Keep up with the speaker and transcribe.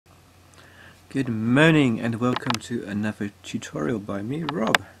Good morning and welcome to another tutorial by me,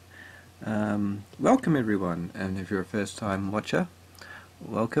 Rob. Welcome everyone, and if you're a first time watcher,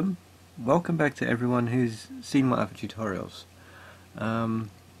 welcome. Welcome back to everyone who's seen my other tutorials. A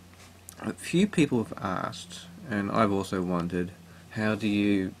few people have asked, and I've also wondered, how do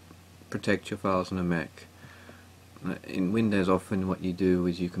you protect your files on a Mac? In Windows often what you do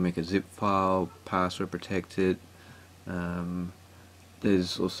is you can make a zip file, password protected.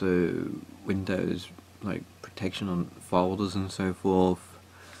 There's also Windows like protection on folders and so forth,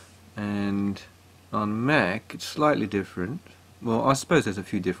 and on Mac it's slightly different. Well, I suppose there's a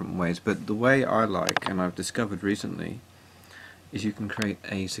few different ways, but the way I like, and I've discovered recently, is you can create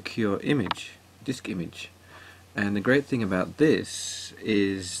a secure image, disk image. And the great thing about this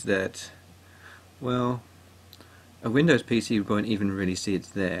is that, well, a Windows PC won't even really see it's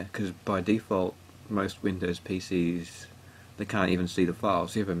there, because by default most Windows PCs, they can't even see the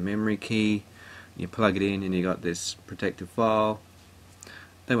files. You have a memory key, you plug it in and you got this protected file,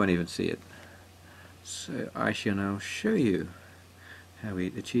 they won't even see it. So I shall now show you how we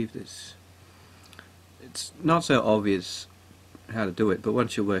achieve this. It's not so obvious how to do it, but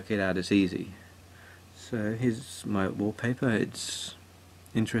once you work it out it's easy. So here's my wallpaper. It's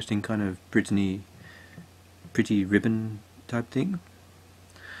interesting kind of pretty ribbon type thing,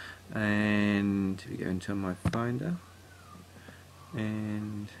 and we go into my Finder,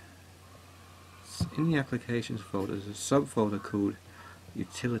 and in the applications folder there's a subfolder called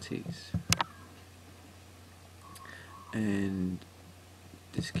utilities, and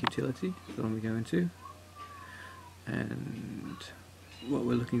disk utility is the one we go into. And what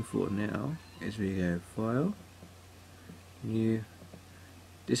we're looking for now is we go file, new,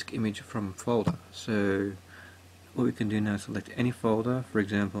 disk image from folder. So what we can do now is select any folder. For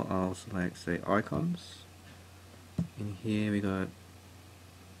example, I'll select, say, icons. In here we got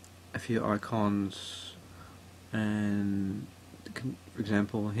a few icons, and for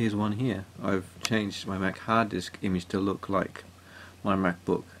example, here's one here. I've changed my Mac hard disk image to look like my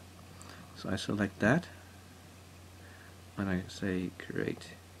MacBook. So I select that, and I say create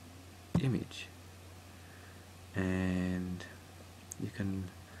image, and you can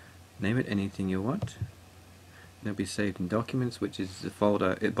name it anything you want. It'll be saved in documents, which is the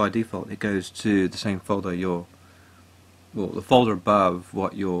folder. By default it goes to the same folder the folder above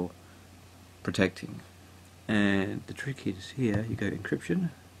what you're protecting. And the trick is here, you go encryption,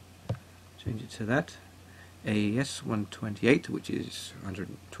 change it to that, AES 128, which is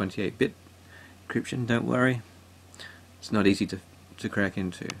 128-bit encryption. Don't worry, it's not easy to crack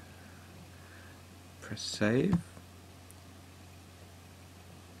into. Press save.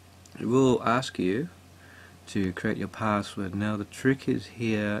 It will ask you to create your password. Now the trick is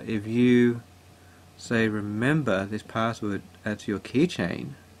here, if you say remember this password as your keychain,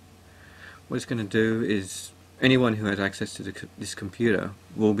 what it's going to do is anyone who has access to this computer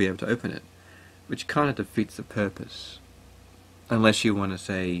will be able to open it, which kind of defeats the purpose, unless you want to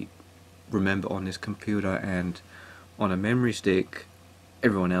say remember on this computer and on a memory stick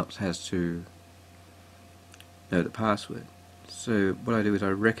everyone else has to know the password. So what I do is I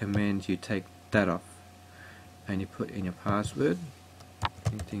recommend you take that off and you put in your password,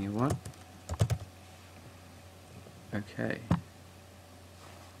 anything you want. Okay.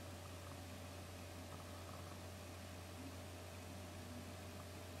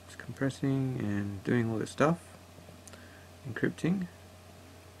 It's compressing and doing all this stuff, encrypting.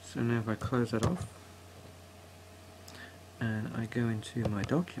 So now if I close that off and I go into my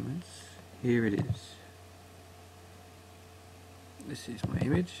documents, here it is. This is my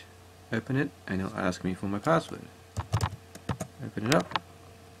image. Open it and it'll ask me for my password. Open it up.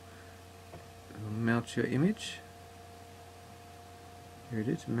 It'll mount your image. Here it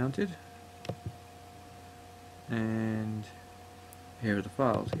is, mounted. And here are the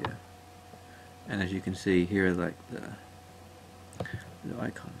files here. And as you can see, here are like the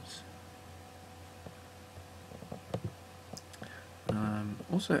icons.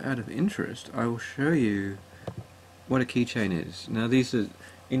 Also, out of interest, I will show you what a keychain is. Now these are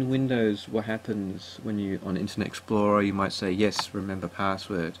in Windows. What happens when you on Internet Explorer, you might say yes, remember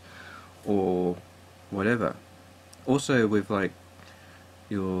password or whatever. Also with like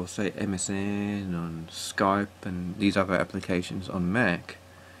your say MSN on Skype and these other applications on Mac,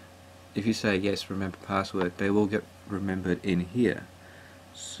 if you say yes, remember password, they will get remembered in here.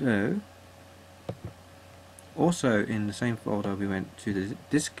 So also in the same folder we went to the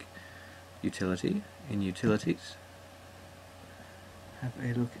disk utility. In utilities, have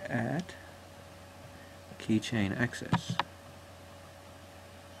a look at keychain access.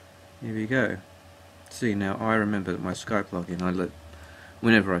 Here we go. See, now I remember my Skype login.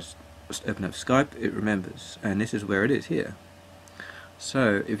 Whenever open up Skype, it remembers, and this is where it is here.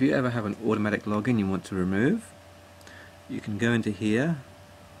 So if you ever have an automatic login you want to remove, you can go into here,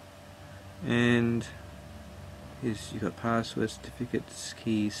 and here's, you've got password, certificates,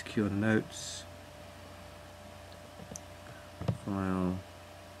 keys, secure notes, file,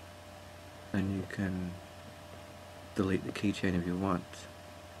 and you can delete the keychain if you want,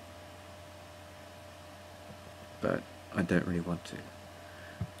 but I don't really want to.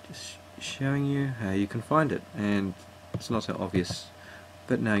 Just showing you how you can find it, and it's not so obvious,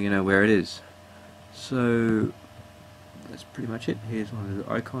 but now you know where it is. So that's pretty much it. Here's one of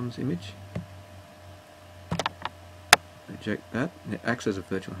the icons image. Eject that. It acts as a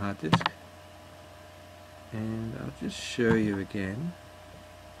virtual hard disk, and I'll just show you again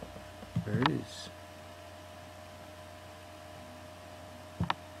where it is.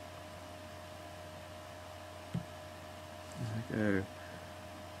 Go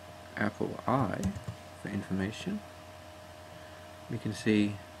Apple I for information. We can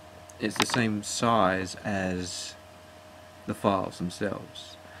see it's the same size as the files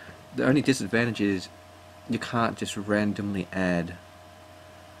themselves. The only disadvantage is you can't just randomly add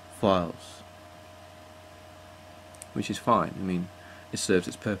files, which is fine. I mean, it serves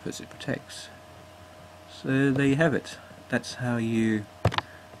its purpose, it protects. So there you have it. That's how you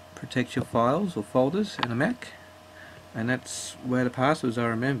protect your files or folders in a Mac. And that's where the passwords are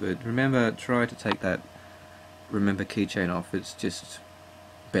remembered. Remember, try to take that remember keychain off. It's just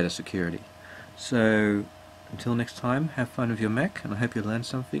better security. So until next time, have fun with your Mac, and I hope you learned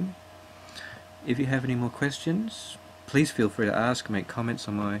something. If you have any more questions, please feel free to ask, make comments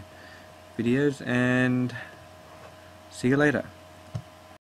on my videos, and see you later.